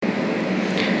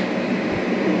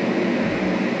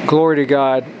Glory to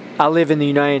God. I live in the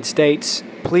United States.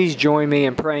 Please join me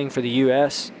in praying for the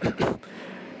U.S.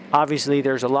 Obviously,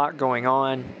 there's a lot going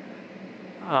on.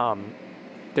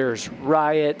 There's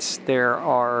riots. There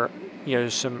are,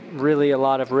 a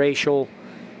lot of racial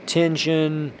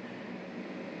tension.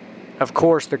 Of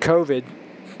course, the COVID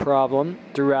problem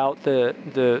throughout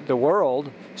the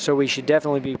world. So we should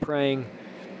definitely be praying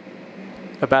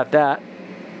about that.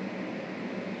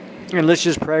 And let's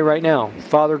just pray right now.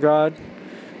 Father God,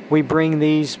 we bring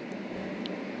these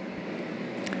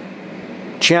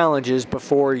challenges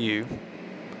before you.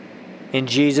 In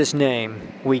Jesus'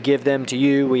 name, we give them to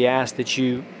you. We ask that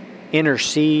you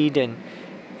intercede and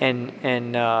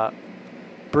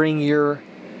bring your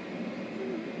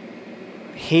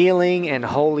healing and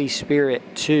Holy Spirit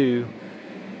to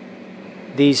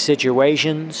these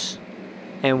situations.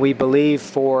 And we believe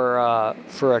for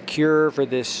a cure for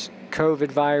this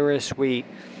COVID virus. We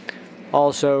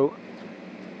also,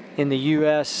 in the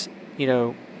U.S.,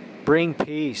 bring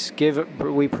peace.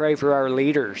 We pray for our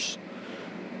leaders,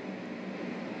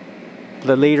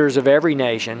 the leaders of every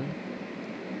nation.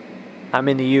 I'm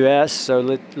in the U.S.,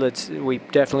 so we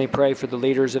definitely pray for the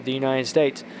leaders of the United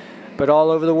States, but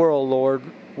all over the world, Lord,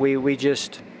 we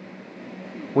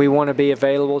want to be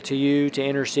available to you to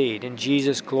intercede in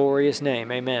Jesus' glorious name.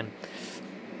 Amen.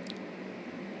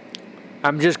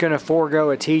 I'm just going to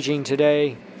forego a teaching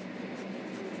today,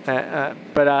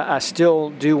 but I still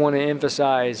do want to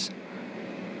emphasize,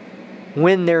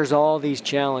 when there's all these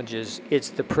challenges, it's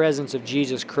the presence of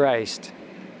Jesus Christ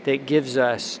that gives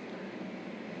us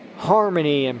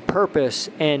harmony and purpose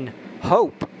and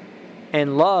hope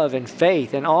and love and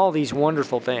faith and all these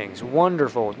wonderful things.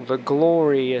 Wonderful, the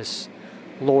glorious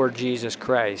Lord Jesus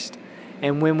Christ.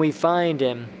 And when we find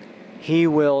Him, He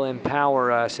will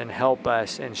empower us and help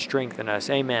us and strengthen us.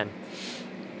 Amen.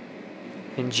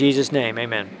 In Jesus' name,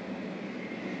 amen.